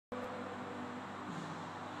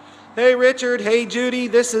Hey Richard, hey Judy,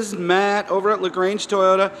 this is Matt over at LaGrange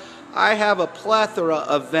Toyota. I have a plethora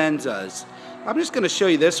of Venzas. I'm just going to show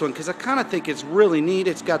you this one because I kind of think it's really neat.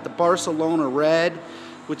 It's got the Barcelona red,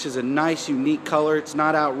 which is a nice unique color. It's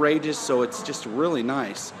not outrageous, so it's just really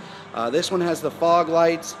nice. This one has the fog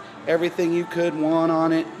lights, everything you could want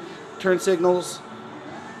on it. Turn signals,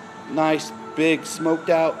 nice big smoked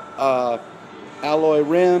out alloy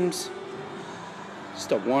rims.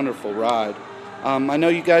 Just a wonderful ride. I know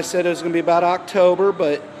you guys said it was going to be about October,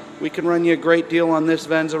 but we can run you a great deal on this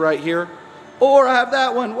Venza right here. Or I have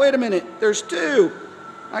that one. Wait a minute. There's two.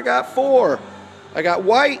 I got four. I got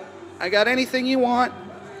white. I got anything you want.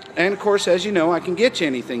 And of course, as you know, I can get you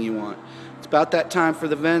anything you want. It's about that time for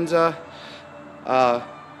the Venza.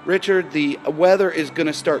 Richard, the weather is going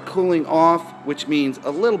to start cooling off, which means a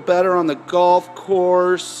little better on the golf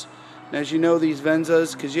course. And as you know, these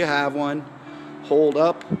Venzas, because you have one, hold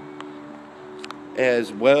up.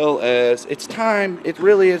 As well as it's time, it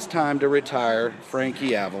really is time to retire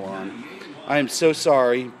Frankie Avalon. I am so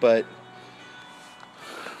sorry, but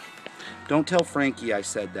don't tell Frankie I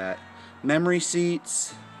said that. Memory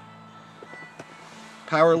seats,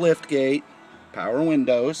 power lift gate, power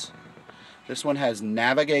windows. This one has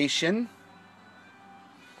navigation,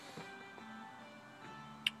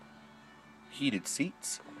 heated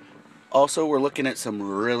seats. Also, we're looking at some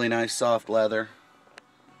really nice soft leather.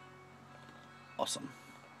 Awesome.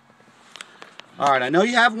 Alright, I know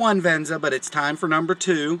you have one Venza, but it's time for number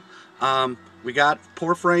two. We got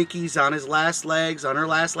poor Frankie's on his last legs, on her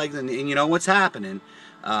last legs, and you know what's happening.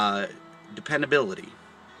 Dependability.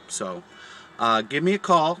 So, give me a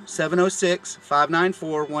call,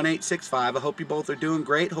 706-594-1865. I hope you both are doing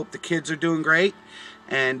great. Hope the kids are doing great.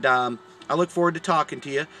 And I look forward to talking to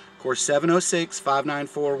you. Of course,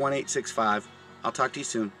 706-594-1865. I'll talk to you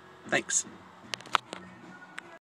soon. Thanks.